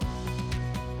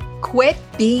Quit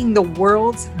being the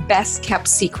world's best kept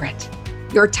secret.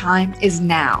 Your time is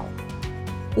now.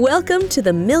 Welcome to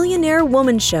the Millionaire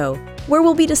Woman Show, where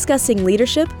we'll be discussing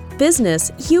leadership,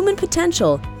 business, human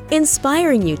potential,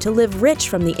 inspiring you to live rich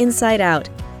from the inside out.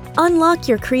 Unlock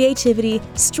your creativity,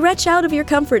 stretch out of your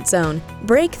comfort zone,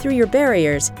 break through your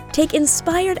barriers, take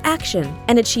inspired action,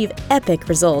 and achieve epic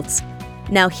results.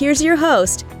 Now here's your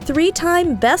host,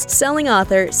 three-time best-selling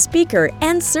author, speaker,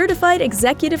 and certified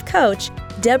executive coach,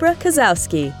 Deborah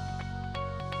Kozowski.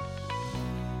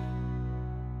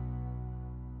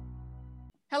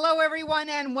 Hello, everyone,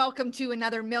 and welcome to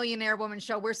another Millionaire Woman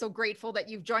Show. We're so grateful that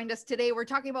you've joined us today. We're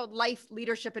talking about life,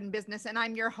 leadership, and business, and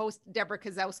I'm your host, Deborah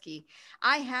Kozowski.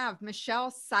 I have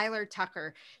Michelle Seiler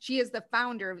Tucker. She is the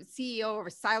founder and CEO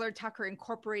of Seiler Tucker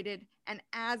Incorporated, and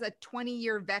as a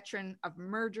 20-year veteran of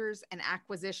mergers and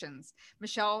acquisitions.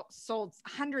 Michelle sold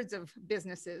hundreds of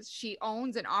businesses. She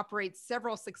owns and operates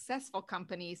several successful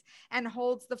companies and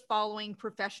holds the following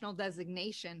professional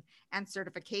designation and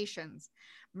certifications: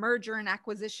 Merger and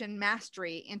Acquisition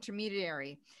Mastery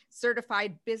Intermediary,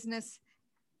 Certified Business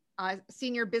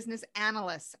Senior Business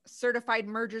Analyst, Certified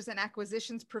Mergers and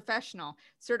Acquisitions Professional,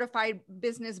 Certified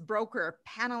Business Broker,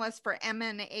 Panelist for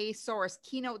M&A Source,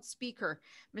 Keynote Speaker.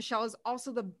 Michelle is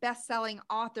also the best-selling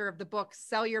author of the book,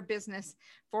 Sell Your Business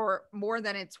for More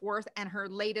Than It's Worth, and her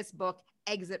latest book,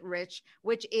 Exit Rich,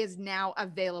 which is now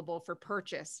available for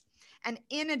purchase. And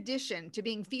in addition to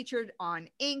being featured on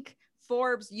Inc.,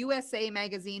 Forbes, USA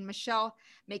Magazine, Michelle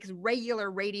makes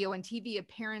regular radio and TV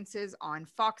appearances on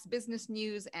Fox Business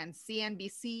News and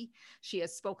CNBC. She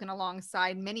has spoken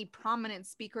alongside many prominent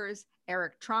speakers: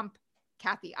 Eric Trump,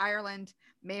 Kathy Ireland,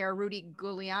 Mayor Rudy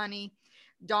Giuliani,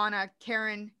 Donna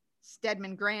Karen,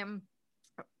 Stedman Graham,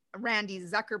 Randy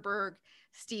Zuckerberg,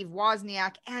 Steve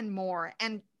Wozniak, and more.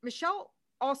 And Michelle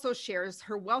also shares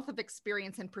her wealth of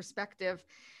experience and perspective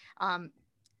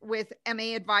with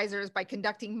MA advisors by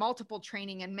conducting multiple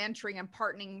training and mentoring and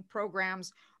partnering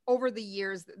programs. Over the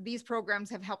years, these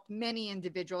programs have helped many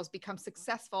individuals become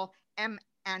successful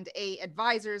M&A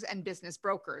advisors and business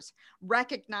brokers.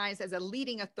 Recognized as a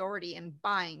leading authority in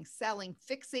buying, selling,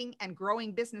 fixing, and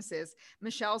growing businesses,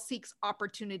 Michelle seeks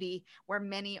opportunity where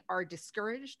many are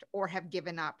discouraged or have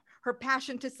given up. Her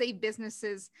passion to save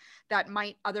businesses that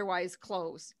might otherwise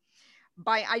close.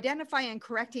 By identifying and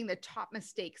correcting the top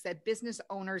mistakes that business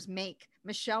owners make,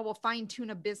 Michelle will fine-tune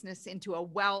a business into a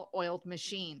well-oiled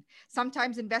machine.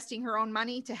 Sometimes investing her own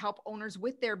money to help owners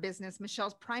with their business,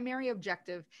 Michelle's primary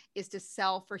objective is to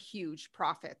sell for huge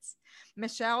profits.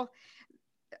 Michelle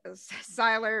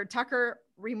Seiler Tucker,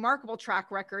 remarkable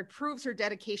track record, proves her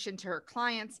dedication to her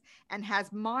clients and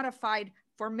has modified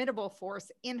formidable force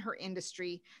in her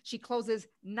industry. She closes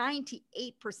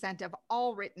 98% of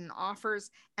all written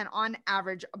offers and on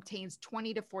average obtains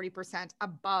 20 to 40%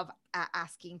 above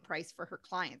asking price for her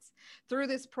clients. Through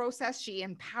this process, she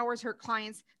empowers her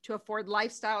clients to afford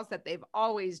lifestyles that they've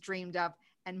always dreamed of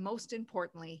and, most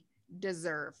importantly,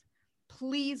 deserve.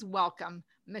 Please welcome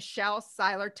Michelle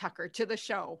Seiler Tucker to the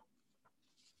show.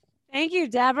 Thank you,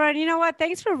 Deborah. And you know what?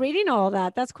 Thanks for reading all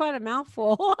that. That's quite a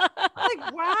mouthful.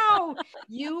 Like, wow,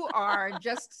 you are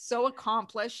just so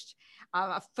accomplished,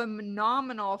 a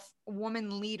phenomenal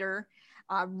woman leader,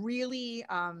 really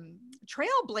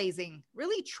trailblazing,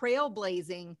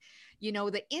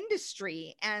 the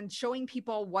industry and showing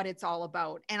people what it's all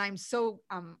about. And I'm so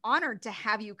honored to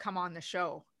have you come on the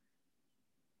show.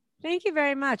 Thank you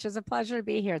very much. It's a pleasure to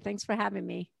be here. Thanks for having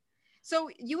me. So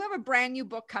you have a brand new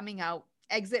book coming out,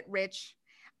 Exit Rich.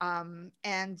 I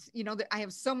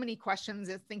have so many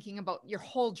questions thinking about your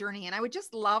whole journey. And I would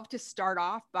just love to start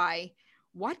off by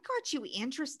what got you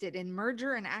interested in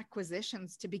merger and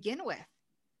acquisitions to begin with?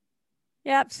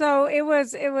 Yeah. So it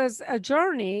was a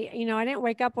journey. I didn't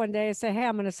wake up one day and say, hey,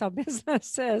 I'm going to sell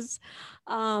businesses.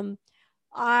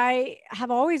 I have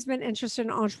always been interested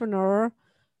in entrepreneurship.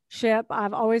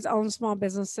 I've always owned small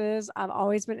businesses. I've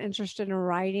always been interested in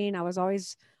writing. I was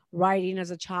always writing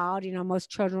as a child.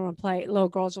 Most little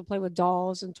girls will play with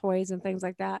dolls and toys and things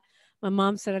like that. My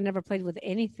mom said I never played with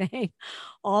anything.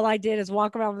 All I did is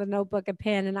walk around with a notebook and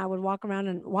pen, and I would walk around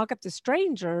and walk up to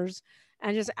strangers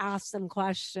and just ask them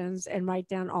questions and write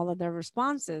down all of their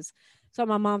responses. So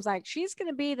my mom's like, she's going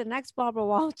to be the next Barbara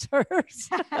Walters.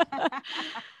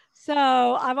 So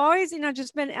I've always,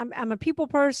 I'm a people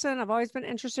person. I've always been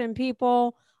interested in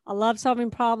people. I love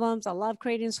solving problems. I love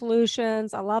creating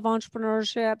solutions. I love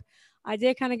entrepreneurship. I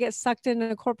did kind of get sucked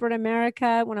into corporate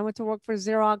America when I went to work for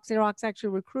Xerox. Xerox actually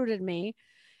recruited me,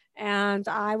 and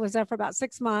I was there for about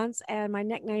 6 months, and my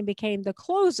nickname became the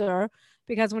closer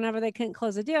because whenever they couldn't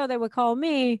close a deal, they would call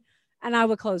me and I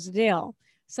would close the deal.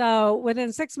 So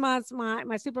within 6 months,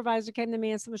 my supervisor came to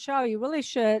me and said, Michelle, you really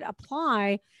should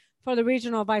apply for the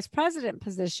regional vice president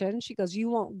position. She goes, you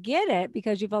won't get it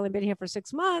because you've only been here for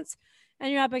 6 months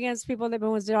and you're up against people that have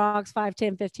been with Xerox 5,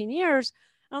 10, 15 years.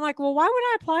 And I'm like, well, why would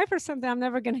I apply for something I'm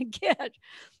never going to get?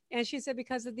 And she said,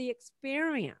 because of the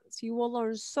experience, you will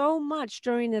learn so much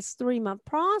during this 3-month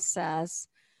process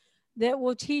that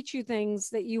will teach you things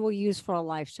that you will use for a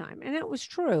lifetime. And it was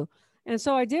true. And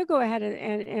so I did go ahead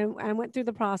and I went through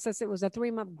the process. It was a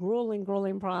 3-month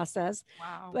grueling process.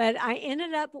 Wow. But I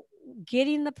ended up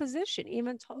getting the position,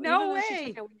 even No though she way.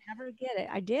 said I would never get it.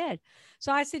 I did.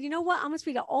 So I said, you know what? I must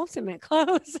be the ultimate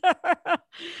closer.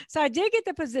 So I did get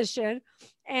the position.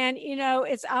 And,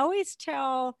 it's I always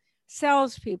tell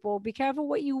salespeople, be careful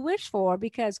what you wish for,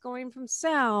 because going from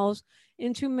sales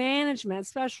into management,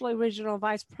 especially regional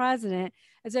vice president,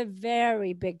 is a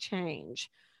very big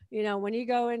change. When you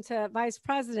go into vice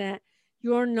president,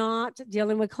 you're not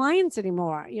dealing with clients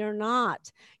anymore. You're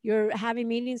not. You're having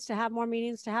meetings to have more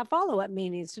meetings, to have follow-up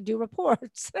meetings, to do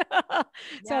reports.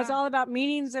 So it's all about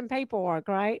meetings and paperwork,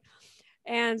 right?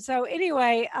 And so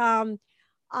anyway,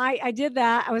 I did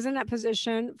that. I was in that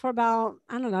position for about,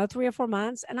 I don't know, 3 or 4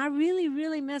 months. And I really,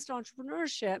 really missed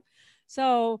entrepreneurship.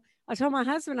 So I told my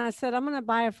husband, I said, I'm going to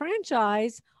buy a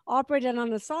franchise, operate it on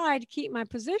the side, keep my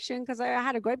position, because I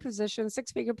had a great position,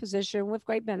 6-figure position with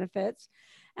great benefits.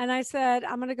 And I said,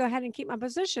 I'm going to go ahead and keep my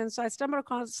position. So I stumbled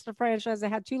across the franchise. They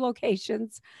had 2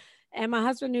 locations. And my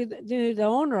husband knew the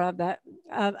owner of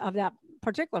that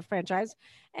particular franchise.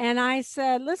 And I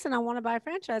said, listen, I want to buy a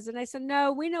franchise. And they said,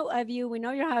 no, we know of you. We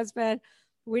know your husband.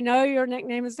 We know your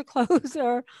nickname is the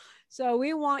closer. So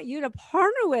we want you to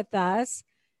partner with us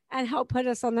and help put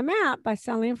us on the map by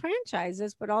selling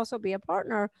franchises, but also be a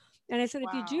partner. And I said,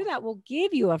 if you do that, we'll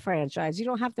give you a franchise. You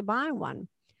don't have to buy one.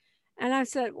 And I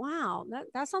said, wow,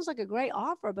 that sounds like a great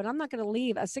offer, but I'm not going to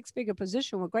leave a 6-figure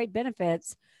position with great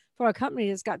benefits for a company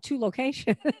that's got 2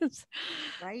 locations.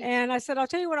 Right. And I said, I'll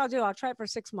tell you what I'll do. I'll try it for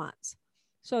 6 months.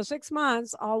 So 6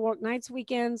 months, I'll work nights,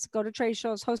 weekends, go to trade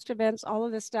shows, host events, all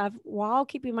of this stuff while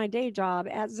keeping my day job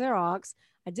at Xerox.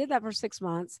 I did that for 6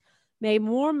 months, made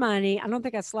more money. I don't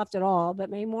think I slept at all,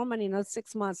 but made more money in those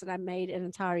 6 months than I made an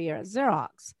entire year at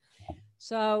Xerox.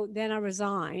 So then I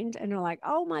resigned, and they're like,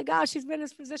 oh my gosh, she's been in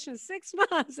this position 6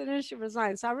 months. And then she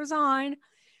resigned. So I resigned.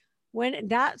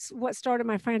 That's what started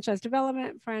my franchise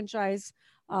development, franchise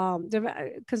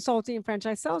consulting,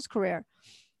 franchise sales career.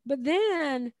 But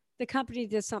then the company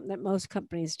did something that most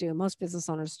companies do, most business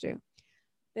owners do.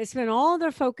 They spend all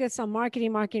their focus on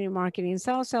marketing,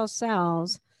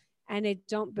 sales, and they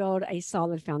don't build a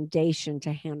solid foundation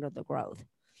to handle the growth.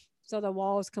 So the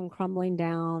walls come crumbling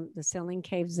down, the ceiling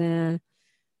caves in.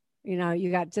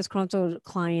 You got disgruntled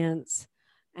clients,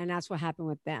 and that's what happened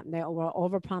with them. They were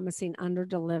over-promising,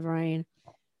 under-delivering.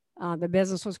 The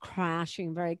business was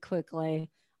crashing very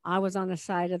quickly. I was on the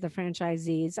side of the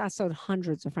franchisees. I sold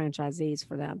hundreds of franchisees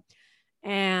for them.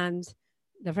 And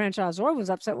the franchisor was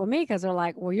upset with me because they're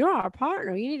like, well, you're our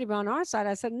partner. You need to be on our side.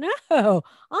 I said, no, I'm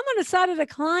on the side of the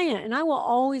client, and I will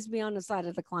always be on the side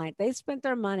of the client. They spent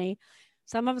their money.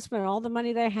 Some of them spent all the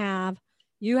money they have.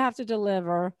 You have to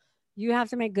deliver. You have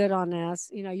to make good on this.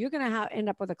 You're going to end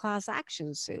up with a class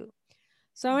action suit.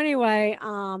 So anyway,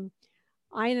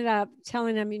 I ended up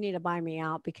telling them, you need to buy me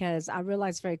out, because I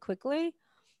realized very quickly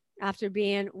after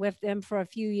being with them for a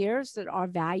few years that our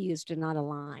values did not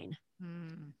align.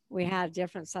 We had a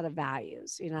different set of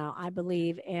values. I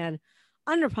believe in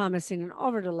under promising and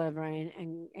over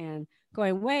delivering and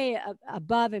going way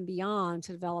above and beyond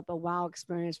to develop a wow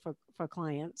experience for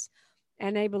clients.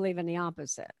 And they believe in the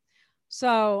opposite.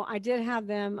 So I did have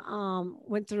them,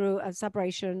 went through a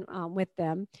separation with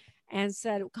them and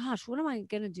said, gosh, what am I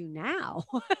going to do now?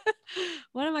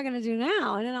 What am I going to do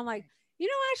now? And then I'm like,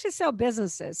 I actually sell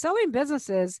businesses. Selling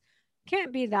businesses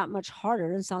can't be that much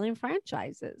harder than selling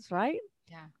franchises, right?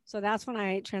 Yeah. So that's when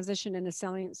I transitioned into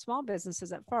selling small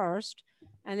businesses at first,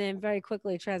 and then very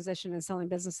quickly transitioned into selling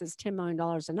businesses $10 million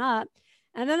and up.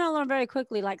 And then I learned very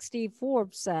quickly, like Steve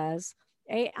Forbes says,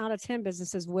 8 out of 10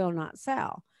 businesses will not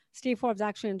sell. Steve Forbes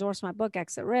actually endorsed my book,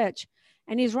 Exit Rich.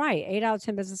 And he's right. 8 out of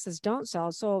 10 businesses don't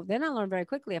sell. So then I learned very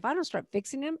quickly, if I don't start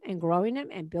fixing them and growing them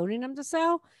and building them to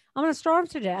sell, I'm going to starve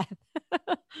to death.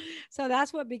 So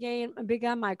that's what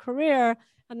began my career.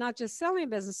 I'm not just selling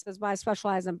businesses, but I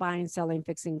specialize in buying, selling,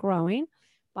 fixing, growing.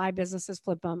 Buy businesses,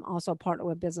 flip them. Also partner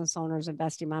with business owners,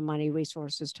 investing my money,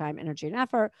 resources, time, energy, and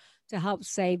effort to help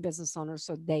save business owners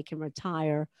so they can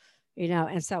retire,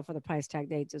 and sell for the price tag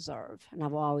they deserve. And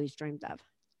I've always dreamed of.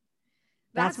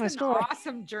 That's my story. An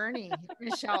awesome journey,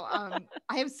 Michelle.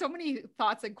 I have so many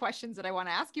thoughts and questions that I want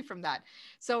to ask you from that.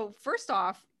 So first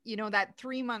off, you know, that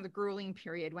 3-month grueling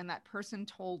period when that person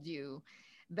told you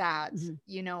that, Mhm.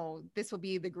 you know, this will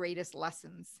be the greatest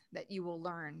lessons that you will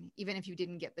learn, even if you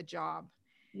didn't get the job.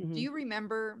 Do Mhm. you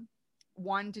remember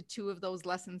 1 to 2 of those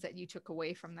lessons that you took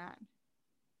away from that?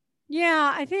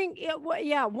 Yeah, I think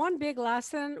yeah, one big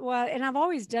lesson. Well, and I've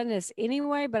always done this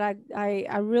anyway, but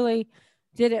I really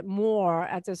did it more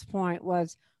at this point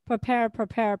was prepare,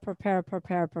 prepare, prepare,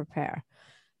 prepare, prepare,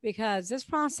 because this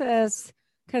process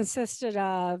consisted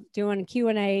of doing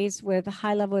Q&As with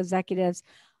high level executives.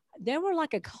 They were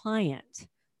like a client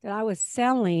that I was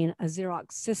selling a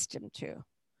Xerox system to.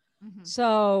 Mm-hmm.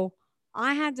 So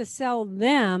I had to sell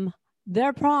them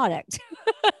their product.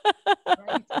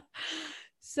 Right.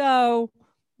 So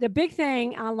the big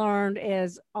thing I learned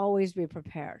is always be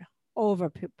prepared,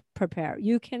 prepare.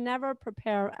 You can never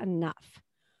prepare enough.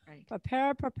 Right.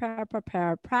 Prepare, prepare,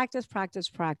 prepare, practice, practice,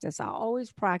 practice. I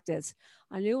always practice.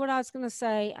 I knew what I was going to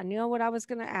say. I knew what I was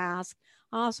going to ask.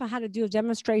 I also had to do a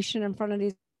demonstration in front of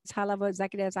these high level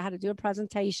executives. I had to do a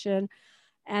presentation,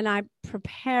 and I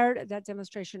prepared that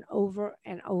demonstration over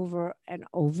and over and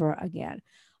over again.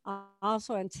 I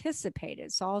also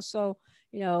anticipated. So also,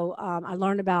 I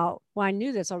learned about, well, I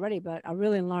knew this already, but I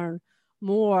really learned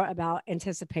more about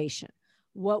anticipation.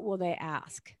 What will they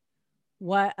ask?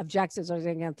 What objectives are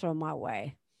they going to throw my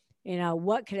way?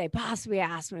 What could they possibly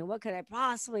ask me? What could they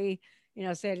possibly,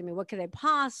 say to me? What could they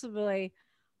possibly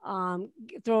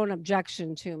throw an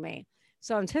objection to me?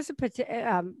 So anticipate,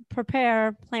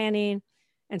 prepare, planning,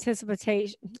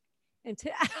 anticipation.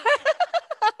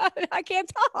 I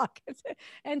can't talk.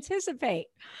 Anticipate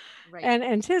Right. and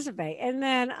anticipate, and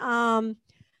then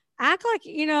act like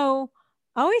I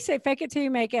always say, fake it till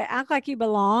you make it. Act like you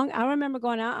belong. I remember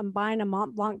going out and buying a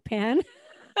Mont Blanc pen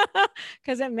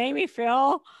because it made me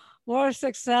feel more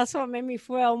successful. It made me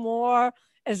feel more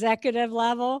executive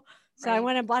level. So I Right.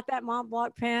 went and bought that Mont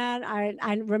Blanc pen.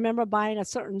 I remember buying a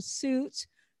certain suit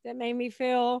that made me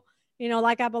feel,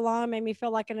 like I belong, made me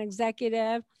feel like an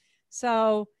executive.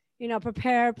 So,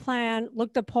 prepare, plan,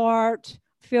 look the part,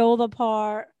 feel the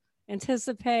part,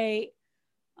 anticipate.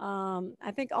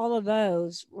 I think all of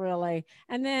those really.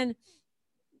 And then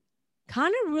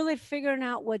kind of really figuring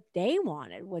out what they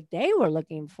wanted, what they were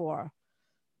looking for,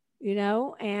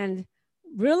 and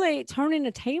really turning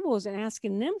the tables and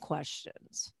asking them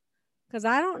questions. Because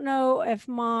I don't know if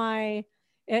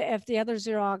the other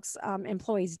Xerox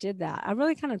employees did that. I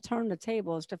really kind of turned the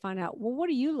tables to find out, well, what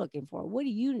are you looking for? What do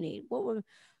you need? What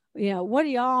do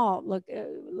y'all look?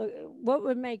 What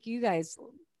would make you guys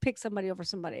pick somebody over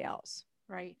somebody else?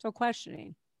 Right. So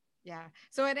questioning. Yeah.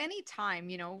 So at any time,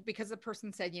 you know, because the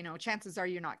person said, you know, chances are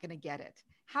you're not going to get it.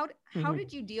 How Mhm.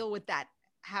 did you deal with that,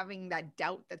 having that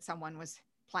doubt that someone was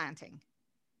planting?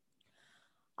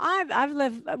 I've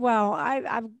lived well. I've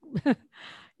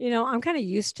I'm kind of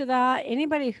used to that.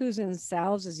 Anybody who's in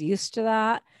sales is used to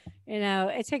that.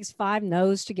 It takes 5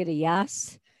 no's to get a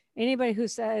yes. Anybody who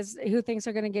thinks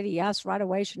they're going to get a yes right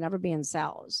away should never be in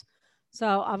sales.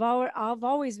 So I've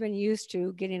always been used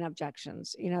to getting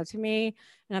objections. To me,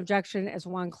 an objection is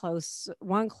one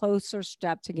closer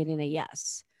step to getting a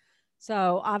yes.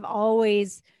 So I've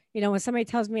always, when somebody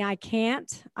tells me I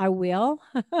can't, I will.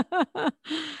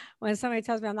 When somebody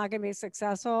tells me I'm not going to be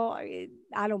successful,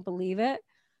 I don't believe it.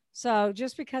 So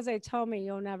just because they told me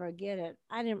you'll never get it,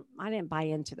 I didn't buy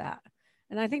into that.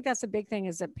 And I think that's the big thing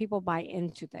is that people buy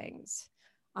into things.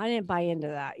 I didn't buy into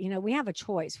that. We have a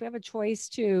choice. We have a choice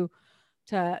to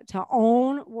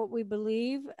own what we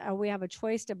believe. We have a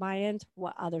choice to buy into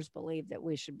what others believe that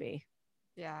we should be.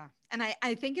 Yeah. And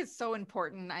I think it's so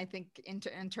important. I think into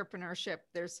entrepreneurship,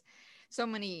 there's so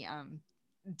many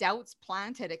doubts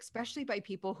planted, especially by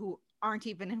people who aren't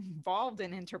even involved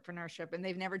in entrepreneurship and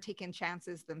they've never taken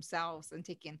chances themselves and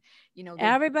taken, you know, the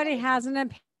Everybody has an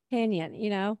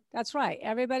opinion. That's right.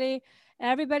 Everybody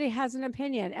has an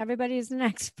opinion. Everybody is an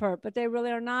expert, but they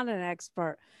really are not an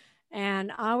expert.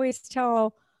 And I always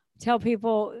tell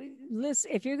people, listen,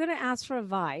 if you're going to ask for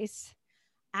advice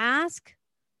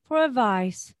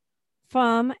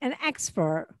from an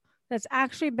expert that's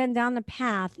actually been down the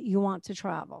path you want to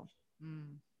travel.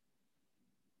 Mm.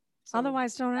 So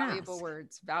Otherwise, don't valuable ask.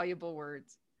 words, valuable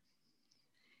words.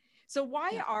 So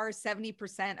why Yeah. are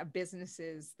 70% of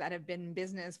businesses that have been in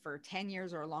business for 10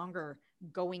 years or longer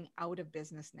going out of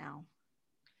business now?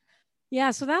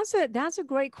 Yeah, so that's a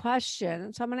great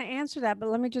question. So I'm going to answer that, but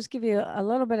let me just give you a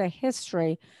little bit of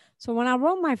history. So when I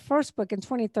wrote my first book in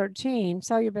 2013,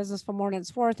 Sell Your Business for More Than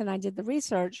It's Worth, and I did the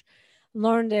research,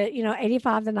 learned that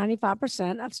 85 to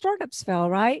 95% of startups fail.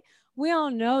 Right? We all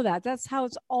know that. That's how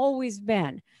it's always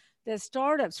been. The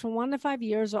startups from 1 to 5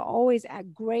 years are always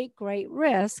at great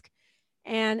risk,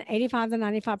 and 85 to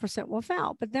 95% will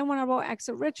fail. But then when I wrote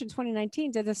Exit Rich in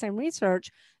 2019, did the same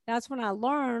research, that's when I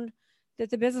learned that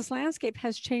the business landscape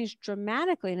has changed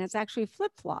dramatically and it's actually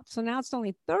flip-flopped. So now it's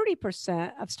only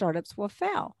 30% of startups will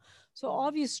fail. So all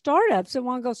of you startups that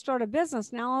want to go start a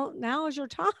business, now is your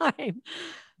time.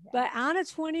 But out of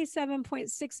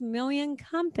 27.6 million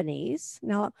companies,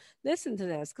 now listen to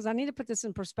this because I need to put this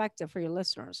in perspective for your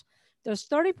listeners. There's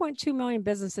 30.2 million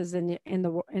businesses in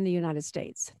the United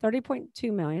States,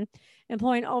 30.2 million,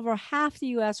 employing over half the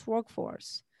U.S.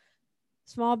 workforce.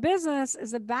 Small business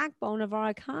is the backbone of our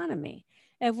economy.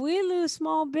 If we lose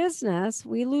small business,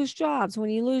 we lose jobs. When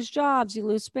you lose jobs, you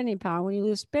lose spending power. When you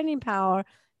lose spending power,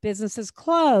 businesses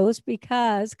close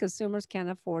because consumers can't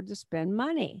afford to spend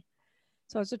money.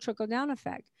 So it's a trickle-down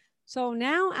effect. So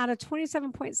now out of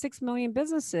 27.6 million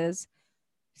businesses,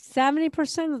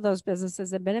 70% of those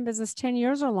businesses that have been in business 10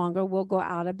 years or longer will go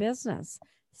out of business.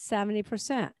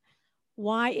 70%.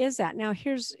 Why is that? Now,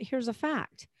 here's a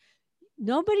fact.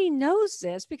 Nobody knows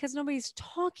this because nobody's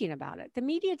talking about it. The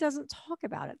media doesn't talk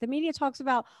about it. The media talks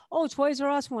about, oh, Toys R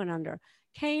Us went under,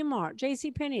 Kmart,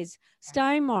 JCPenney's,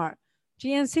 Steinmart,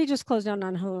 GNC just closed down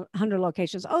 900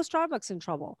 locations. Oh, Starbucks in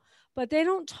trouble. But they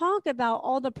don't talk about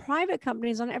all the private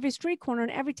companies on every street corner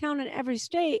in every town in every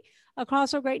state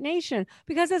across our great nation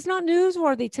because it's not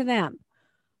newsworthy to them.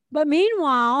 But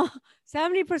meanwhile,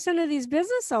 70% of these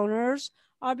business owners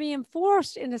are being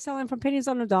forced into selling for pennies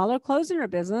on the dollar, closing their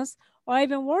business, or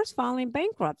even worse, filing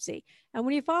bankruptcy. And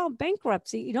when you file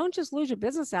bankruptcy, you don't just lose your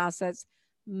business assets.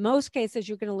 Most cases,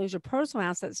 you're going to lose your personal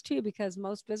assets too, because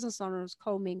most business owners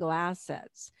commingle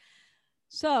assets.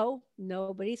 So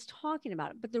nobody's talking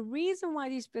about it. But the reason why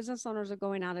these business owners are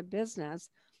going out of business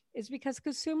is because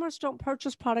consumers don't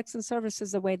purchase products and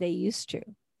services the way they used to.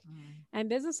 And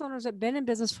business owners that have been in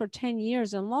business for 10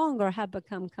 years and longer have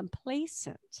become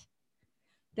complacent.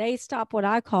 They stop what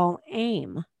I call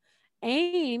AIM.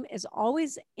 AIM is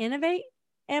always innovate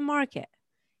and market.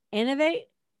 Innovate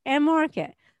and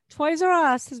market. Toys R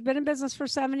Us has been in business for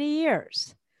 70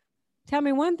 years. Tell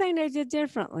me one thing they did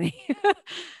differently.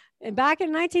 And back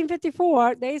in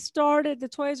 1954, they started the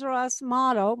Toys R Us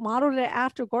modeled it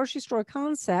after grocery store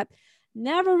concept,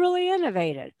 never really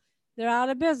innovated. They're out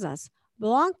of business.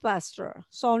 Blockbuster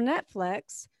saw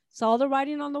Netflix, saw the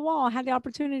writing on the wall, had the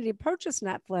opportunity to purchase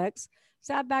Netflix,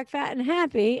 sat back fat and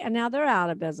happy, and now they're out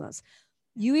of business.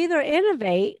 You either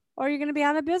innovate or you're going to be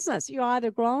out of business. You're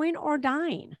either growing or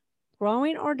dying.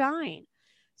 Growing or dying.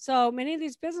 So many of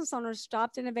these business owners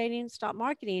stopped innovating, stopped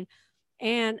marketing.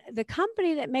 And the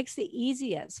company that makes the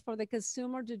easiest for the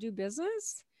consumer to do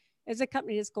business is a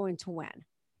company that's going to win.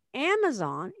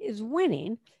 Amazon is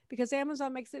winning because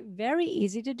Amazon makes it very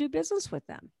easy to do business with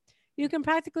them. You can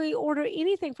practically order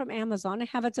anything from Amazon and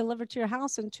have it delivered to your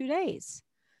house in 2 days,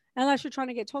 unless you're trying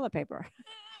to get toilet paper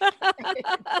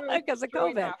because of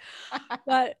COVID.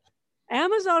 But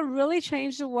Amazon really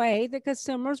changed the way that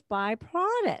consumers buy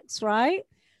products, right?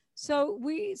 So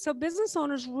business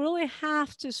owners really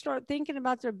have to start thinking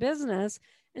about their business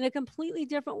in a completely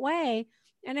different way.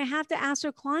 And they have to ask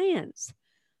their clients,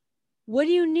 what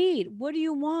do you need? What do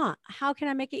you want? How can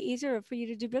I make it easier for you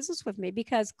to do business with me?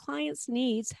 Because clients'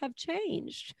 needs have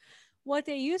changed. What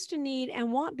they used to need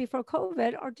and want before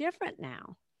COVID are different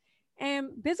now.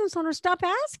 And business owners stop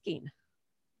asking.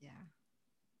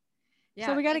 Yeah.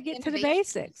 So we got to get to the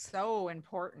basics. So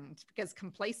important because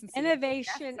complacency.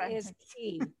 Innovation is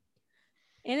key.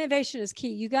 Innovation is key.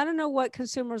 You got to know what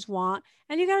consumers want,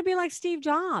 and you got to be like Steve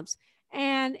Jobs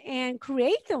and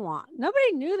create the want.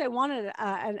 Nobody knew they wanted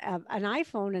an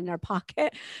iPhone in their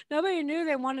pocket. Nobody knew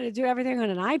they wanted to do everything on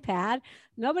an iPad.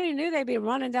 Nobody knew they'd be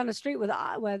running down the street with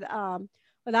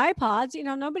iPods. You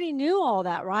know, nobody knew all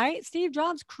that, right? Steve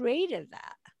Jobs created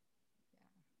that.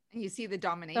 And you see the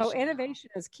domination. So innovation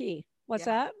is key. What's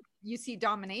that? You see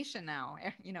domination now.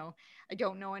 You know, I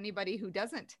don't know anybody who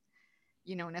doesn't,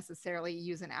 you know, necessarily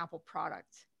use an Apple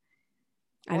product.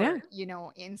 I know. You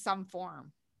know, in some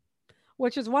form.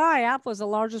 Which is why Apple is the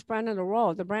largest brand in the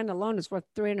world. The brand alone is worth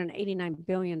 $389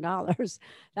 billion.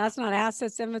 That's not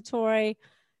assets, inventory,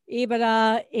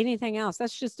 EBITDA, anything else.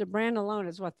 That's just the brand alone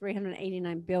is worth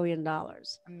 $389 billion.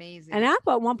 Amazing. And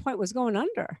Apple at one point was going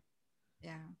under.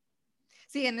 Yeah.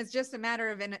 See, and it's just a matter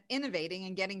of innovating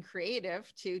and getting creative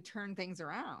to turn things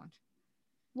around.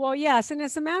 Well, yes. And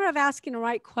it's a matter of asking the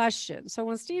right question. So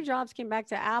when Steve Jobs came back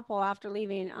to Apple after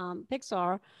leaving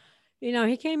Pixar, you know,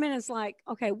 he came in as like,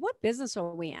 okay, what business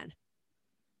are we in?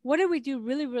 What do we do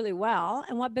really, really well?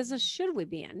 And what business should we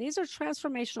be in? These are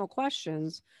transformational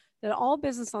questions that all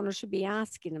business owners should be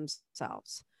asking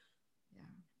themselves. Yeah.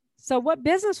 So what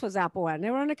business was Apple in?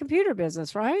 They were in a computer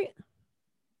business, right?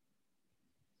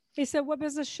 He said, what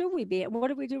business should we be in? What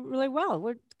do we do really well?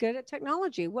 We're good at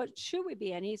technology. What should we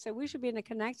be in? He said, we should be in a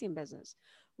connecting business.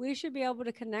 We should be able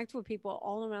to connect with people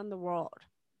all around the world,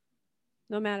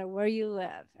 no matter where you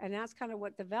live. And that's kind of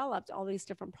what developed all these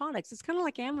different products. It's kind of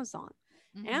like Amazon.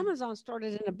 Amazon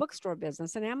started in a bookstore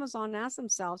business, and Amazon asked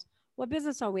themselves, what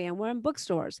business are we in? We're in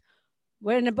bookstores.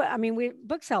 We're in we're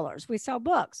booksellers. We sell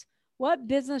books. What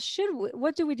business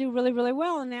what do we do really, really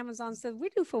well? And Amazon said, we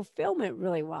do fulfillment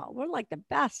really well. We're like the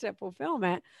best at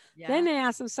fulfillment. Yeah. Then they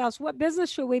ask themselves, what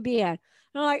business should we be in? And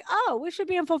they're like, oh, we should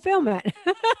be in fulfillment.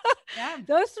 Yeah.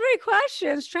 Those three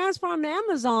questions transformed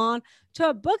Amazon to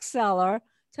a bookseller,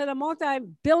 to the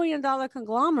multi-billion-dollar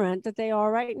conglomerate that they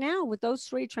are right now with those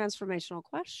three transformational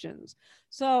questions.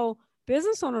 So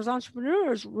business owners,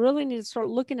 entrepreneurs really need to start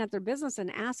looking at their business and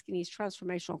asking these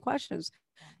transformational questions.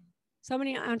 So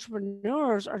many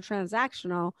entrepreneurs are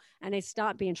transactional and they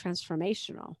stop being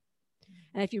transformational.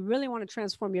 And if you really want to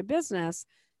transform your business,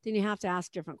 then you have to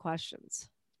ask different questions.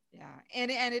 Yeah.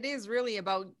 And it is really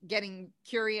about getting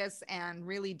curious and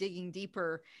really digging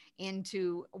deeper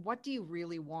into what do you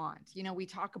really want? You know, we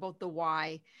talk about the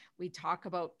why, we talk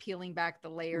about peeling back the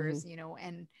layers, you know,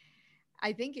 and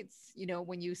I think it's, you know,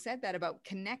 when you said that about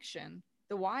connection,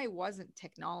 the why wasn't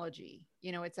technology,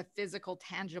 you know, it's a physical,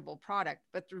 tangible product,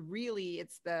 but really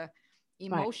it's the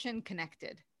emotion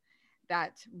connected,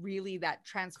 that really, that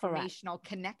transformational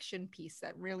connection piece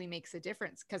that really makes a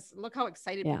difference. Because look how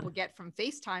excited people get from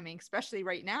FaceTiming, especially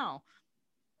right now.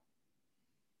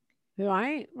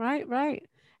 Right.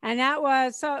 And that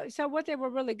was, so what they were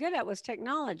really good at was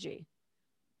technology.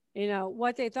 You know,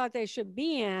 what they thought they should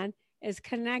be in is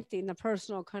connecting, the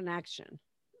personal connection.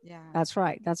 Yeah, that's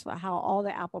right. That's how all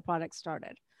the Apple products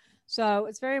started. So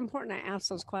it's very important to ask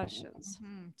those questions.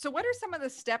 So what are some of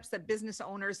the steps that business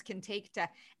owners can take to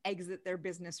exit their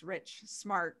business rich,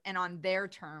 smart, and on their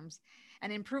terms,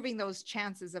 and improving those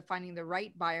chances of finding the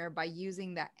right buyer by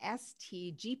using the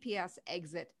ST-GPS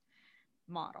exit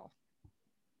model?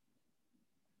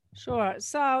 Sure.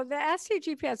 So the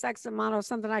ST-GPS exit model is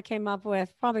something I came up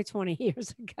with probably 20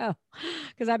 years ago,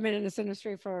 because I've been in this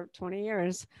industry for 20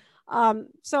 years.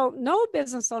 So no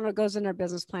business owner goes in their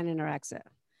business planning their exit.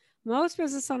 Most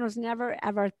business owners never,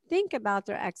 ever think about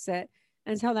their exit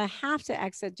until they have to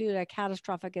exit due to a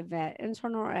catastrophic event,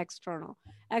 internal or external.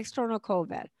 External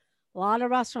COVID. A lot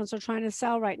of restaurants are trying to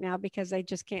sell right now because they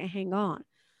just can't hang on.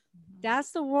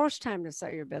 That's the worst time to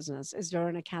sell your business, is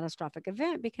during a catastrophic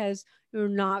event, because you're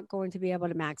not going to be able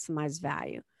to maximize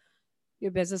value. Your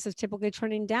business is typically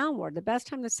trending downward. The best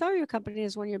time to sell your company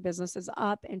is when your business is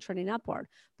up and trending upward.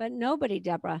 But nobody,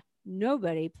 Deborah,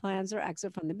 nobody plans their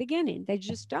exit from the beginning. They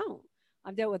just don't.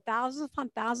 I've dealt with thousands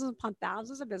upon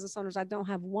thousands of business owners. I don't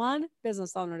have one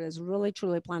business owner that has really,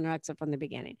 truly planned their exit from the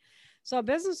beginning. So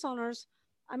business owners,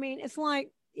 I mean, it's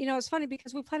like, you know, it's funny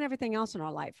because we plan everything else in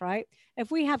our life, right? If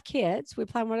we have kids, we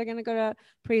plan where they're going to go to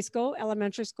preschool,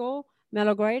 elementary school,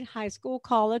 middle grade, high school,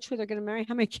 college, who they're going to marry,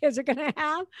 how many kids they're going to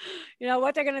have, you know,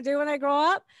 what they're going to do when they grow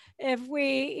up. If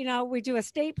we, you know, we do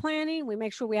estate planning, we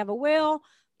make sure we have a will,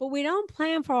 but we don't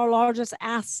plan for our largest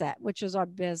asset, which is our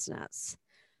business.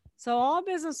 So all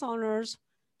business owners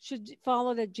should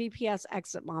follow the GPS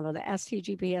exit model, the ST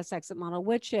GPS exit model,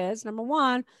 which is, number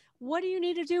one, what do you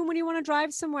need to do when you want to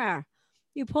drive somewhere?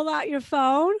 You pull out your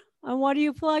phone, and what do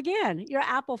you plug in? Your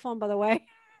Apple phone, by the way.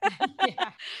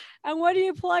 Yeah. And what do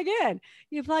you plug in?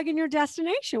 You plug in your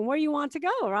destination, where you want to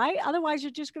go, right? Otherwise,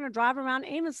 you're just going to drive around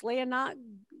aimlessly and not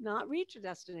reach your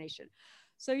destination.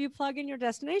 So you plug in your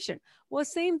destination. Well,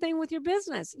 same thing with your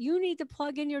business. You need to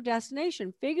plug in your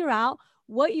destination. Figure out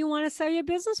what you want to sell your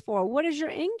business for. What is your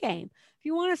end game? If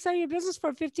you want to sell your business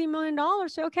for $15 million,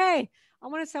 say, okay, I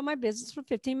want to sell my business for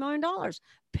 $15 million.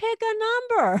 Pick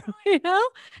a number, you know,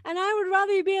 and I would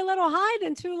rather you be a little high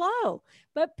than too low,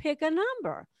 but pick a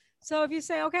number. So if you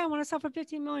say, okay, I want to sell for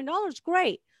 $15 million,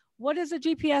 great. What does the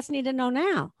GPS need to know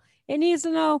now? It needs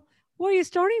to know, where are you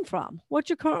starting from? What's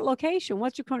your current location?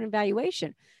 What's your current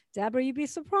evaluation? Deborah, you'd be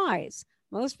surprised.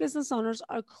 Most business owners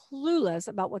are clueless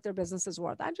about what their business is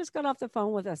worth. I just got off the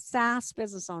phone with a SaaS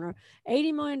business owner,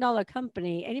 $80 million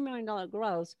company, $80 million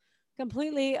gross,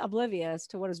 completely oblivious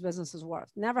to what his business is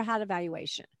worth. Never had a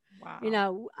valuation. Wow. You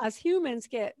know, us humans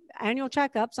get annual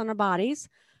checkups on our bodies.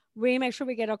 We make sure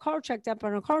we get our car checked up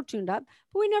and our car tuned up,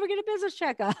 but we never get a business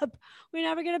checkup. We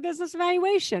never get a business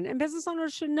evaluation. And business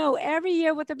owners should know every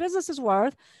year what their business is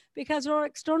worth, because there are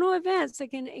external events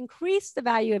that can increase the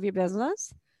value of your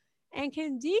business and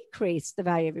can decrease the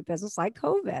value of your business, like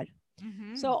COVID.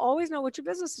 So always know what your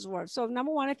business is worth. So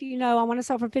number one, if you know, I want to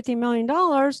sell for $15 million,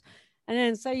 and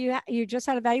then so you just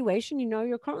had a valuation, you know,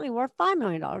 you're currently worth $5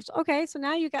 million. Okay, so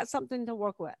now you got something to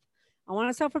work with. I want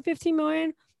to sell for 15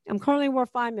 million. I'm currently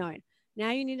worth 5 million.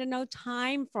 Now you need to know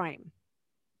time frame.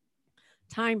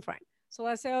 Time frame. So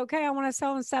let's say, okay, I want to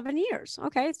sell in 7 years.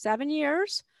 Okay, 7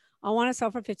 years. I want to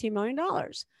sell for $15 million.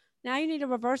 Now you need to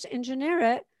reverse engineer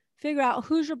it, figure out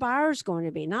who's your buyers going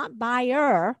to be, not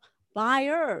buyers,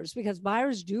 because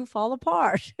buyers do fall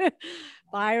apart.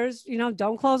 Buyers,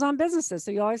 don't close on businesses.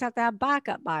 So you always have to have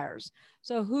backup buyers.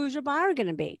 So who's your buyer going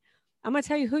to be? I'm going to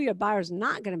tell you who your buyer's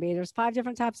not going to be. There's 5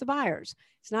 different types of buyers.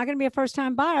 It's not going to be a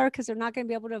first-time buyer because they're not going to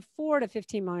be able to afford a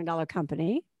 $15 million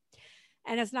company.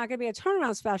 And it's not going to be a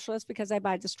turnaround specialist because they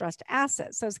buy distressed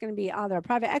assets. So it's going to be either a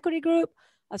private equity group,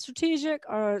 a strategic,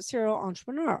 or a serial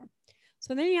entrepreneur.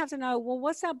 So then you have to know, well,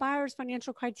 what's that buyer's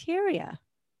financial criteria?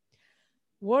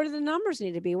 Where do the numbers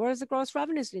need to be? Where does the gross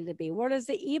revenues need to be? Where does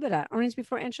the EBITDA, earnings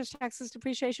before interest, taxes,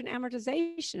 depreciation,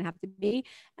 amortization have to be?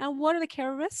 And what are the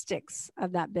characteristics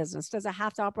of that business? Does it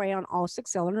have to operate on all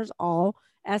 6 cylinders, all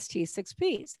ST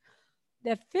 6Ps?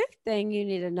 The 5th thing you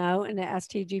need to know in the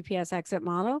ST GPS exit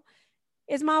model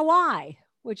is my why,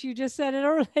 which you just said it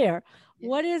earlier. Yeah.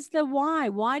 What is the why?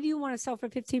 Why do you want to sell for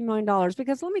 $15 million?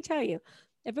 Because let me tell you,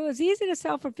 if it was easy to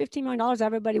sell for $15 million,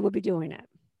 everybody would be doing it.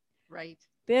 Right.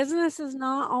 Business is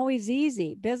not always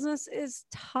easy. Business is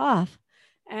tough.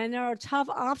 And there are tough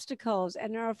obstacles,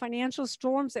 and there are financial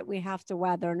storms that we have to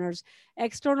weather, and there's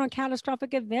external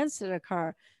catastrophic events that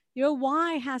occur. Your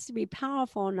why has to be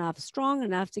powerful enough, strong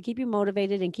enough to keep you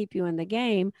motivated and keep you in the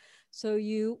game so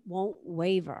you won't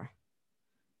waver.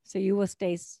 So you will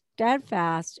stay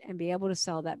steadfast and be able to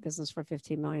sell that business for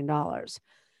 $15 million.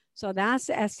 So that's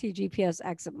the STGPS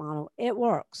exit model. It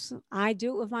works. I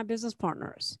do it with my business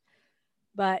partners,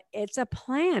 but it's a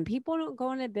plan. People don't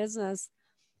go into business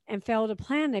and fail to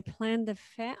plan. They plan to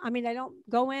fail. They don't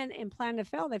go in and plan to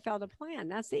fail. They fail to plan.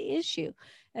 That's the issue,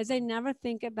 is they never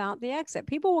think about the exit.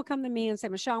 People will come to me and say,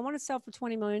 Michelle, I want to sell for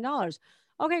 $20 million.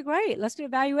 Okay, great. Let's do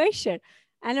evaluation.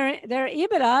 And their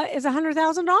EBITDA is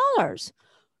 $100,000.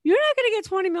 You're not going to get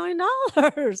 $20 million.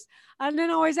 And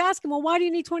then I always ask them, well, why do you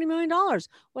need $20 million? Well,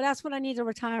 that's what I need to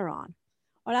retire on.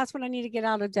 Or that's what I need to get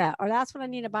out of debt. Or that's what I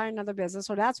need to buy another business.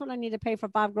 Or that's what I need to pay for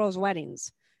 5 girls'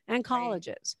 weddings and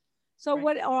colleges. Right. So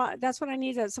or that's what I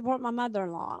need to support my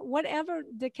mother-in-law. Whatever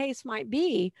the case might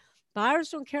be, buyers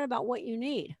don't care about what you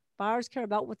need. Buyers care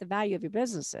about what the value of your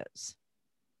business is.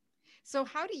 So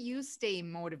how do you stay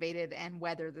motivated and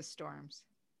weather the storms?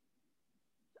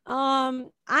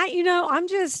 I'm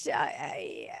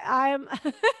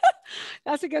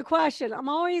that's a good question. I'm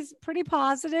always pretty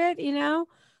positive,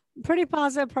 pretty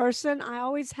positive person. I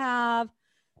always have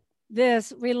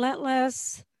this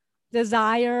relentless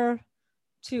desire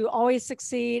to always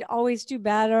succeed, always do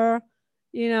better.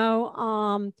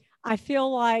 I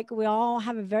feel like we all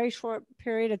have a very short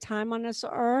period of time on this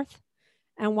earth,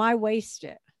 and why waste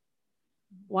it?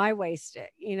 Why waste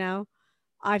it?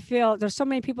 I feel there's so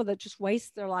many people that just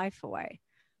waste their life away.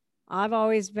 I've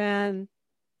always been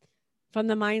from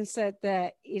the mindset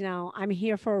that, I'm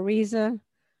here for a reason.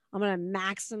 I'm going to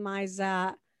maximize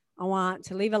that. I want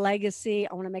to leave a legacy.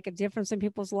 I want to make a difference in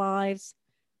people's lives.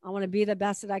 I want to be the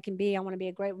best that I can be. I want to be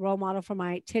a great role model for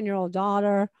my 10-year-old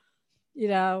daughter.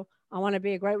 I want to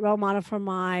be a great role model for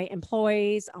my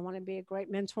employees. I want to be a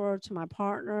great mentor to my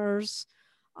partners.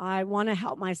 I want to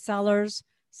help my sellers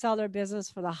sell their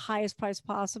business for the highest price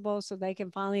possible so they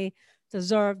can finally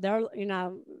deserve their,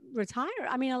 retire.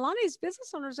 A lot of these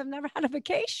business owners have never had a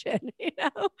vacation, Yeah.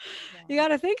 You got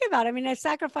to think about it. They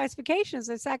sacrifice vacations.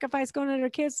 They sacrifice going to their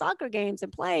kids' soccer games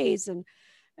and plays and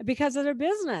because of their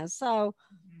business. So,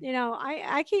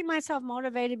 I keep myself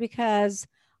motivated because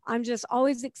I'm just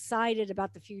always excited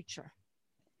about the future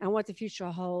and what the future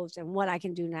holds and what I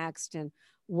can do next and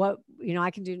what,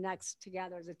 I can do next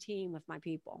together as a team with my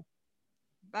people.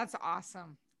 That's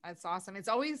awesome. That's awesome. It's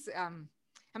always,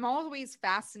 I'm always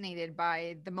fascinated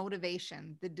by the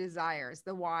motivation, the desires,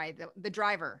 the why, the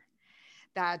driver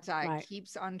that right.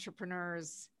 keeps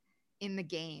entrepreneurs in the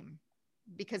game.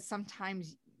 Because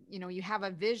sometimes, you have a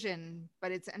vision,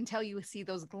 but it's until you see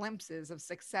those glimpses of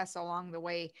success along the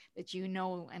way that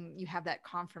and you have that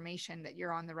confirmation that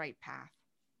you're on the right path.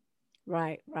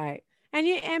 Right, right.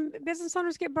 And business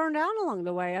owners get burned out along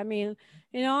the way. I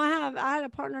had a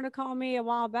partner to call me a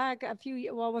while back, he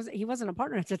wasn't a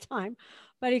partner at the time,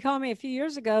 but he called me a few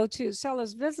years ago to sell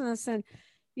his business. And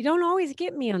you don't always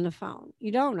get me on the phone.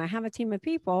 You don't. I have a team of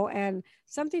people, and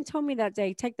something told me that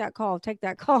day, take that call, take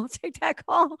that call, take that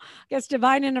call. It's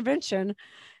divine intervention.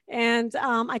 And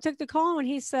I took the call, and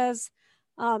he says,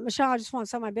 Michelle, I just want to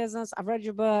sell my business. I've read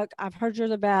your book. I've heard you're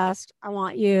the best. I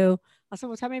want you. I said,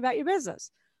 well, tell me about your business.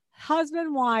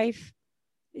 Husband, wife.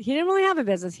 He didn't really have a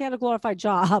business. He had a glorified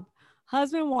job.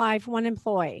 Husband, wife, 1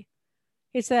 employee.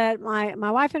 He said,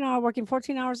 my wife and I are working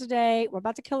 14 hours a day. We're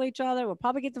about to kill each other. We'll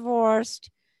probably get divorced.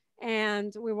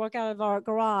 And we work out of our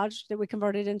garage that we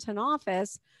converted into an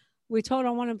office. We told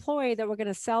our one employee that we're going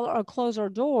to sell or close our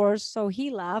doors. So he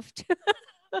left,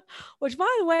 which,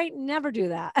 by the way, never do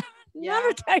that. Never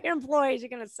Yeah. tell your employees you're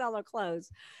going to sell or close.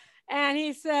 And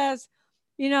he says,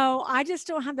 I just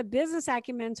don't have the business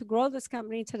acumen to grow this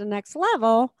company to the next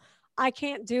level. I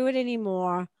can't do it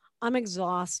anymore. I'm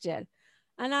exhausted.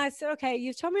 And I said, okay,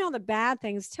 you told me all the bad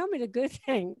things. Tell me the good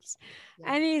things.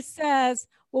 Yeah. And he says,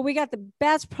 well, we got the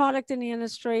best product in the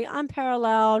industry,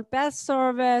 unparalleled, best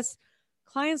service.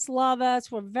 Clients love us.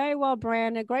 We're very well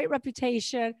branded, great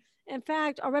reputation. In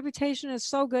fact, our reputation is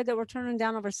so good that we're turning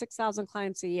down over 6,000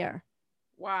 clients a year.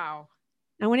 Wow.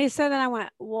 And when he said that, I went,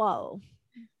 whoa,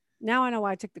 now I know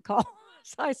why I took the call.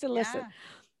 So I said, listen,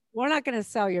 we're not going to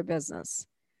sell your business.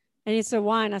 And he said,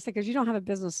 why? And I said, because you don't have a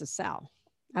business to sell.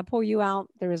 I pull you out,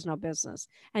 there is no business.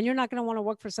 And you're not going to want to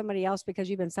work for somebody else because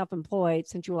you've been self-employed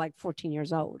since you were like 14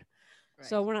 years old. Right.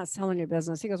 So we're not selling your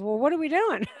business. He goes, well, what are we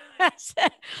doing? I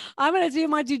said, I'm going to do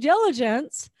my due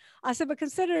diligence. I said, but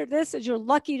consider this as your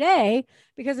lucky day,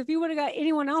 because if you would have got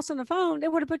anyone else on the phone, they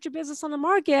would have put your business on the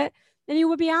market and you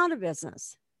would be out of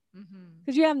business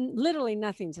because you have literally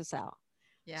nothing to sell.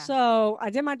 Yeah. So I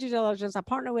did my due diligence. I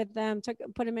partnered with them,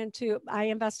 I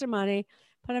invested money,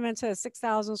 put them into a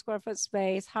 6,000 square foot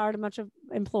space, hired a bunch of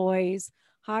employees,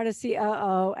 hired a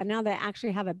COO, and now they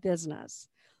actually have a business.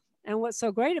 And what's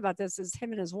so great about this is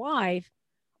him and his wife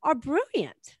are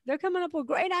brilliant. They're coming up with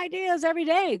great ideas every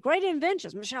day, great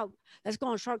inventions. Michelle, let's go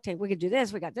on Shark Tank. We could do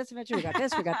this. We got this invention. We got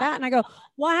this. We got that. And I go,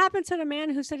 what happened to the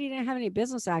man who said he didn't have any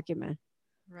business acumen?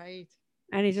 Right.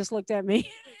 And he just looked at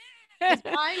me. His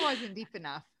why wasn't deep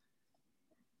enough.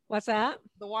 What's that?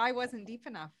 The why wasn't deep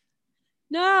enough.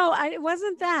 No, it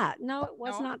wasn't that. No, it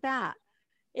was not that.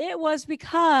 It was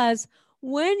because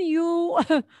when you're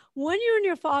in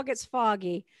your fog, it's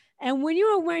foggy. And when you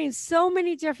are wearing so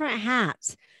many different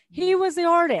hats, he was the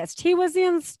artist. He was the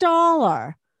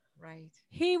installer. Right.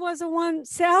 He was the one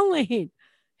selling.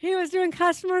 He was doing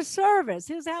customer service.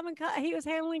 He was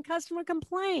handling customer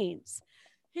complaints.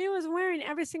 He was wearing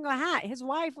every single hat. His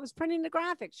wife was printing the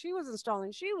graphics. She was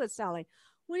installing. She was selling.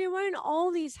 When you're wearing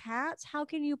all these hats, how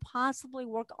can you possibly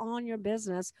work on your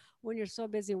business when you're so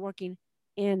busy working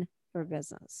in your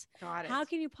business? Got it. How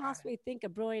can you possibly think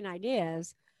of brilliant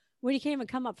ideas when you can't even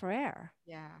come up for air?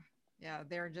 Yeah. Yeah.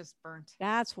 They're just burnt.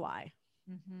 That's why.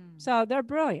 So they're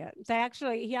brilliant. He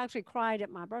actually cried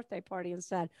at my birthday party and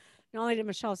said, not only did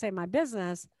Michelle save my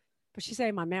business, but she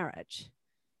saved my marriage.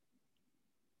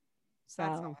 So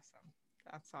that's awesome.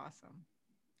 That's awesome.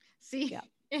 See,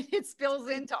 it spills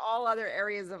into all other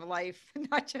areas of life,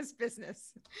 not just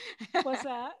business. What's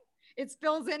that? It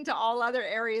spills into all other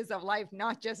areas of life,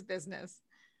 not just business.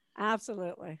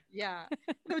 Absolutely. Yeah.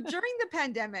 So during the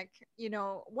pandemic,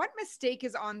 what mistake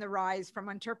is on the rise from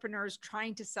entrepreneurs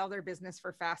trying to sell their business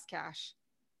for fast cash?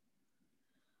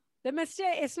 The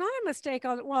mistake, it's not a mistake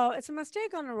it's a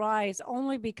mistake on the rise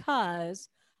only because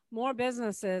more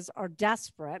businesses are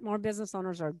desperate. More business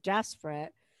owners are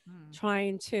desperate,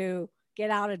 trying to get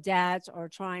out of debt or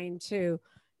trying to,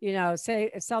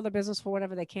 sell their business for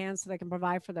whatever they can so they can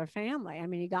provide for their family. I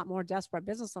mean, you got more desperate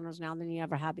business owners now than you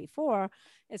ever had before,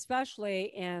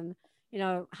 especially in,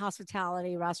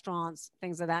 hospitality, restaurants,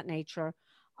 things of that nature.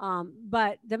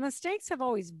 But the mistakes have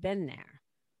always been there.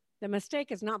 The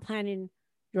mistake is not planning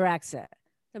your exit.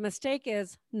 The mistake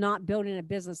is not building a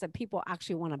business that people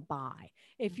actually want to buy.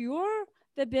 If you're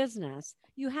the business,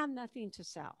 you have nothing to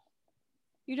sell.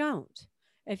 You don't.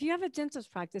 If you have a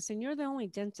dentist practice and you're the only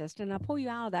dentist and I pull you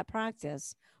out of that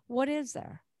practice, what is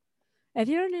there? If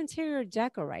you're an interior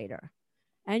decorator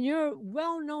and you're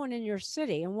well known in your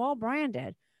city and well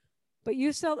branded, but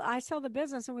I sell the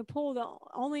business and we pull the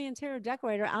only interior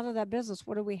decorator out of that business,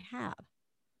 what do we have?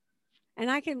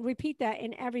 And I can repeat that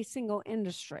in every single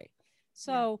industry.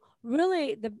 So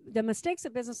really the mistakes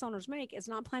that business owners make is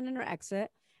not planning their exit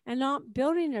and not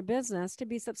building their business to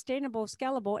be sustainable,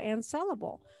 scalable, and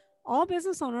sellable. All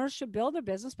business owners should build their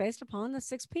business based upon the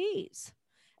 6 Ps.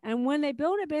 And when they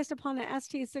build it based upon the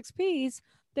ST 6 Ps,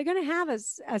 they're going to have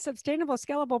a sustainable,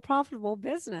 scalable, profitable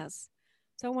business.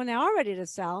 So when they are ready to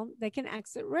sell, they can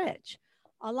exit rich.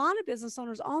 A lot of business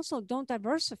owners also don't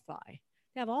diversify.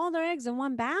 They have all their eggs in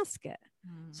one basket.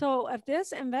 So if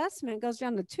this investment goes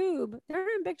down the tube,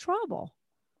 they're in big trouble.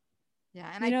 Yeah.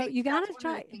 And I think you got to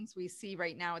try. One of the things we see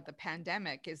right now with the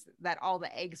pandemic is that all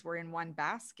the eggs were in one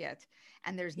basket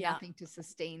and there's nothing to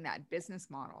sustain that business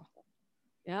model.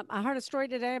 Yep. I heard a story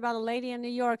today about a lady in New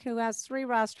York who has 3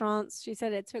 restaurants. She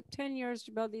said it took 10 years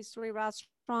to build these 3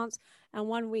 restaurants and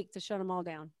 1 week to shut them all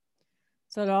down.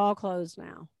 So they're all closed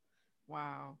now.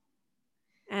 Wow.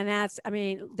 And that's, I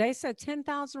mean, they said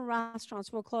 10,000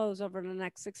 restaurants will close over the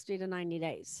next 60 to 90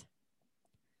 days.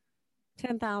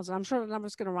 10,000. I'm sure the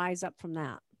number's going to rise up from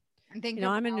that. And think You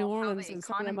know, of I'm in New how Orleans the and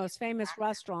some of the economy most is famous impacted.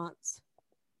 restaurants.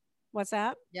 What's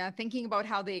that? Yeah, thinking about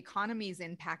how the economy is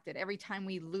impacted. Every time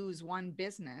we lose one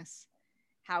business,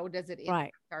 how does it impact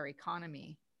Right. our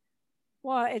economy?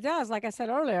 Well, it does. Like I said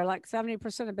earlier, like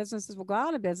 70% of businesses will go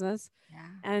out of business,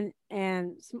 Yeah.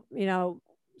 and you know,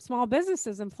 small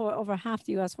businesses employ over half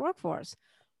the U.S. workforce.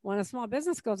 When a small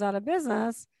business goes out of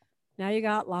business, now you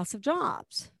got loss of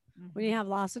jobs. When you Mhm. have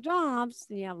loss of jobs,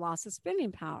 then you have loss of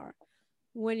spending power.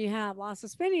 When you have loss of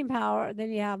spending power,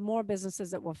 then you have more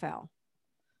businesses that will fail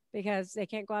because they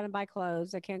can't go out and buy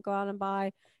clothes. They can't go out and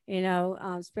buy,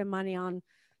 spend money on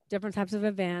different types of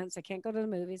events. They can't go to the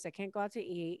movies. They can't go out to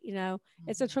eat. You know,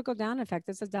 it's a Mhm. trickle down effect.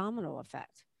 It's a domino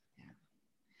effect. Yeah.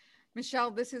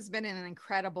 Michelle, this has been an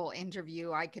incredible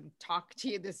interview. I could talk to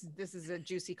you. This is a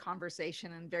juicy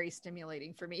conversation and very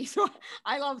stimulating for me. So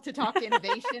I love to talk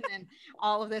innovation and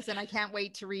all of this, and I can't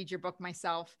wait to read your book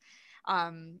myself.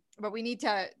 But we need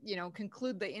to,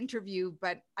 conclude the interview.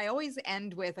 But I always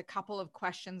end with a couple of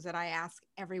questions that I ask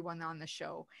everyone on the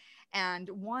show. And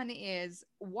one is,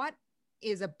 what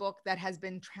is a book that has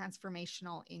been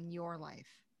transformational in your life?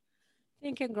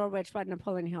 Think and Grow Rich by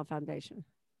Napoleon Hill Foundation.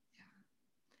 Yeah,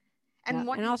 And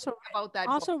what and is it about that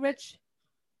book? also Rich.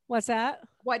 What's that?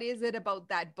 What is it about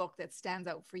that book that stands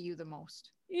out for you the most?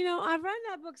 You know, I've read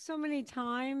that book so many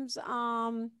times.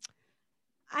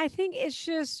 I think it's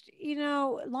just,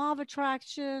 law of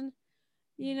attraction,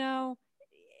 you know,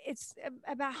 it's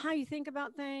about how you think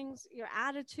about things, your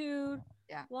attitude,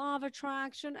 Yeah. law of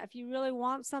attraction. If you really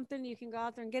want something, you can go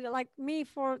out there and get it. Like me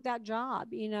for that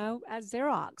job, at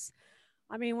Xerox.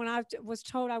 I mean, when was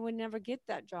told I would never get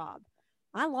that job,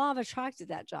 I law of attracted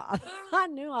that job. I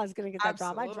knew I was going to get that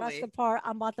job. I dressed the Absolutely. part.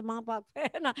 I bought the mop up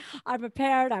pen. I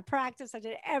prepared. I practiced. I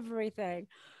did everything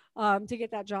to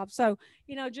get that job. So,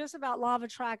 just about law of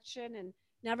attraction and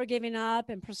never giving up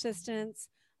and persistence.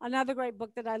 Another great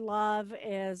book that I love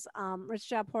is Rich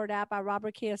Dad Poor Dad by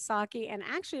Robert Kiyosaki. And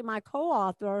actually, my co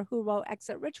author who wrote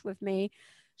Exit Rich with me,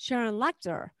 Sharon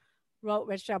Lecter, wrote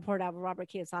Rich Dad Poor Dad with Robert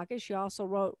Kiyosaki. She also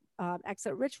wrote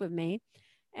Exit Rich with me.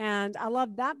 And I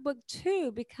love that book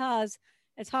too because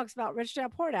it talks about Rich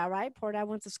Dad Poor Dad, right? Poor Dad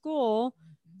went to school,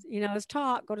 is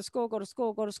taught go to school, go to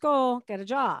school, go to school, get a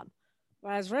job.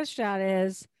 Whereas Rich Dad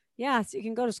is, yes, you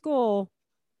can go to school,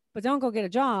 but don't go get a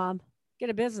job,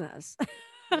 get a business,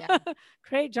 Yeah.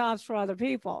 create jobs for other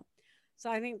people.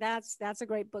 So I think that's a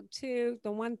great book too.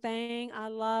 The One Thing I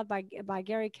love by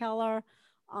Gary Keller,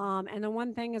 and the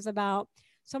One Thing is about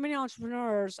so many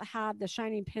entrepreneurs have the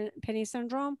shiny penny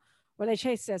syndrome where they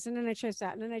chase this and then they chase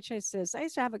that and then they chase this. I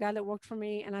used to have a guy that worked for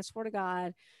me, and I swear to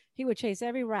God, he would chase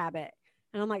every rabbit,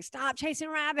 and I'm like, stop chasing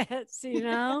rabbits,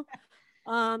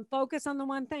 focus on the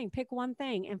one thing, pick one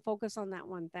thing, and focus on that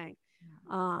one thing.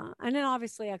 And then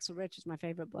obviously, Exo Rich is my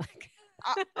favorite book.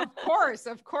 Of course,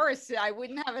 of course. I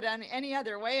wouldn't have it any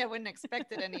other way. I wouldn't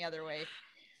expect it any other way.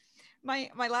 My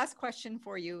last question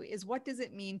for you is, what does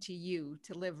it mean to you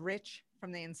to live rich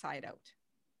from the inside out?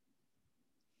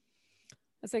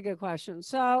 That's a good question.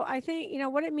 So I think,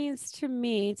 what it means to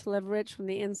me to live rich from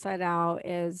the inside out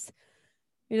is,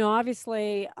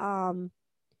 obviously, I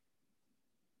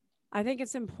think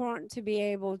it's important to be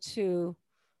able to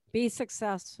be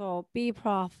successful, be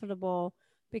profitable,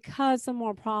 because the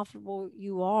more profitable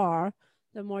you are,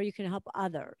 the more you can help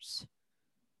others,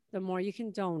 the more you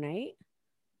can donate,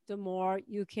 the more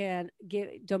you can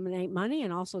donate money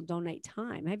and also donate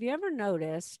time. Have you ever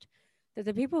noticed that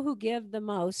the people who give the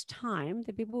most time,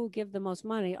 the people who give the most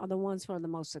money are the ones who are the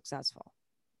most successful,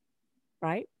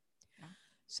 right? Yeah.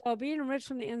 So being rich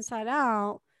from the inside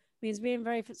out means being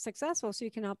very successful so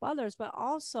you can help others, but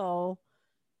also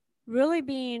really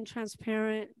being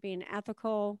transparent, being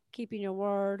ethical, keeping your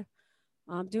word,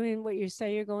 doing what you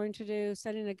say you're going to do,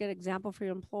 setting a good example for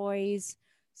your employees,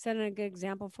 setting a good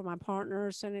example for my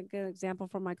partners, setting a good example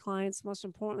for my clients, most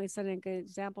importantly, setting a good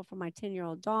example for my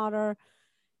 10-year-old daughter,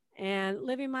 and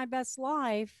living my best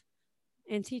life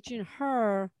and teaching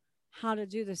her how to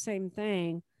do the same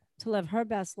thing, to live her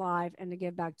best life and to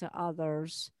give back to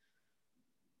others,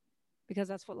 because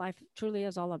that's what life truly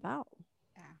is all about.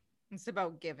 Yeah. It's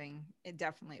about giving. It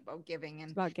definitely about giving. It's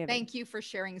And about giving. thank you for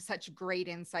sharing such great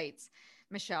insights,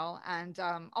 Michelle. And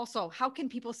also, how can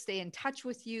people stay in touch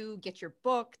with you, get your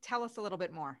book? Tell us a little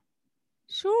bit more.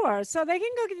 Sure. So they can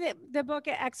go get the book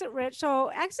at Exit Rich. So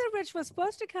Exit Rich was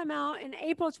supposed to come out in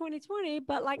April 2020,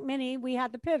 but like many, we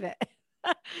had the pivot.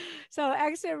 So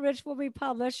Exit Rich will be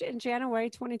published in January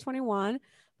 2021,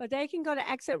 but they can go to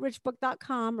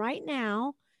exitrichbook.com right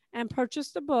now and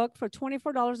purchase the book for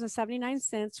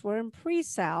 $24.79. We're in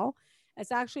pre-sale.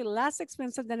 It's actually less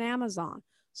expensive than Amazon.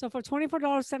 So for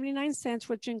 $24.79,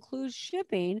 which includes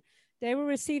shipping, they will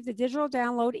receive the digital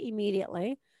download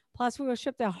immediately. Plus, we will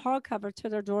ship the hardcover to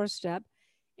their doorstep.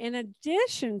 In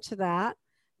addition to that,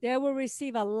 they will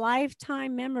receive a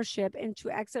lifetime membership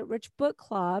into Exit Rich Book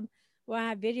Club, where I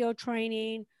have video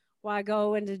training, where I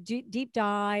go into deep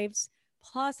dives,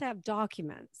 plus have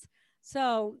documents.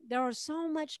 So there is so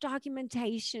much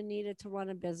documentation needed to run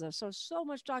a business. So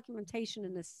much documentation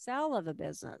in the sale of a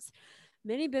business.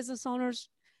 Many business owners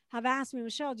have asked me,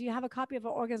 Michelle, do you have a copy of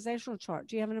an organizational chart?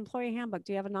 Do you have an employee handbook?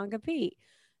 Do you have a non-compete?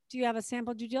 Do you have a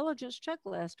sample due diligence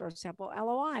checklist or a sample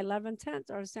LOI, letter of intent,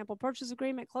 or a sample purchase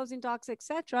agreement, closing docs,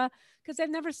 etc.? Because they've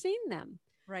never seen them.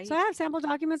 Right. So I have sample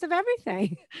documents of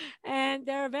everything, and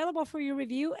they're available for your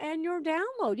review and your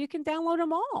download. You can download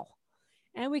them all.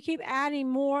 And we keep adding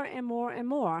more and more and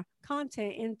more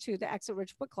content into the Exit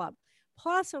Rich Book Club.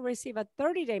 Plus, you'll receive a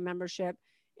 30-day membership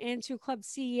into Club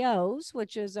CEOs,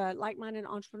 which is a like-minded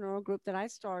entrepreneurial group that I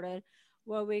started,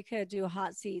 where we could do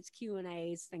hot seats,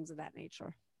 Q&As, things of that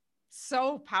nature.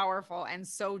 So powerful and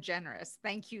so generous.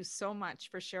 Thank you so much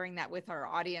for sharing that with our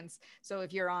audience. So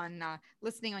if you're on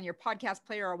listening on your podcast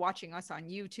player or watching us on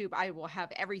YouTube, I will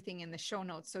have everything in the show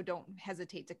notes. So don't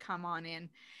hesitate to come on in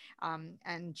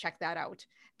and check that out.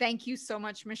 Thank you so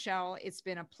much, Michelle. It's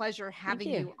been a pleasure having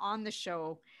you on the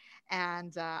show.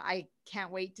 And I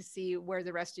can't wait to see where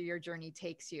the rest of your journey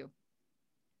takes you.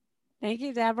 Thank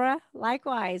you, Deborah.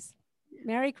 Likewise.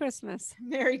 Merry Christmas.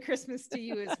 Merry Christmas to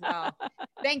you as well.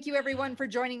 Thank you, everyone, for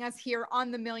joining us here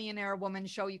on the Millionaire Woman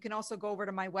Show. You can also go over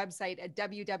to my website at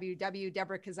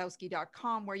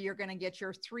www.deborahkozowski.com, where you're going to get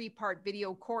your 3-part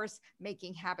video course,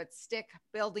 Making Habits Stick,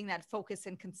 building that focus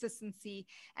and consistency,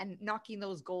 and knocking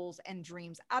those goals and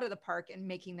dreams out of the park and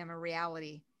making them a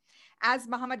reality. As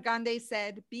Mahatma Gandhi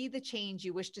said, be the change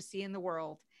you wish to see in the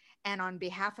world. And on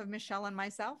behalf of Michelle and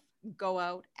myself, go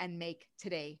out and make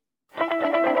today.